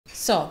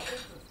So,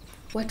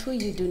 what will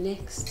you do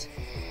next?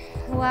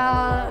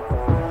 Well,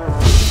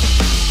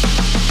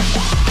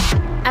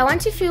 I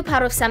want to feel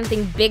part of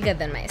something bigger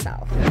than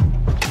myself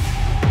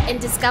and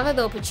discover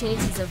the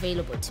opportunities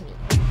available to me.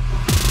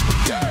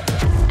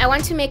 I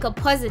want to make a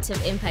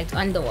positive impact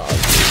on the world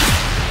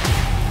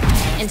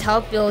and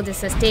help build a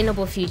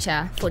sustainable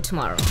future for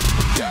tomorrow.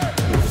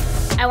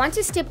 I want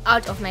to step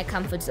out of my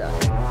comfort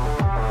zone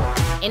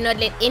and not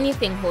let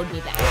anything hold me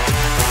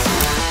back.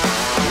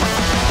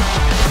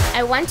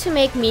 I want to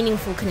make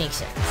meaningful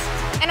connections.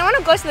 And I want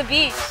to go to the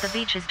beach. The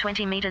beach is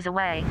 20 meters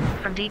away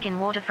from Deakin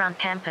Waterfront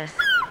Campus.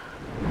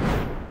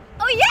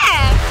 Oh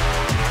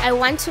yeah! I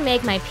want to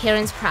make my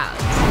parents proud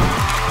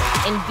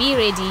and be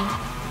ready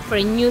for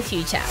a new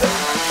future.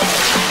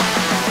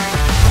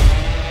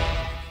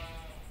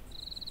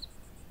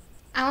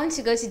 I want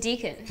to go to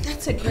Deakin.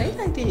 That's a great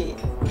idea.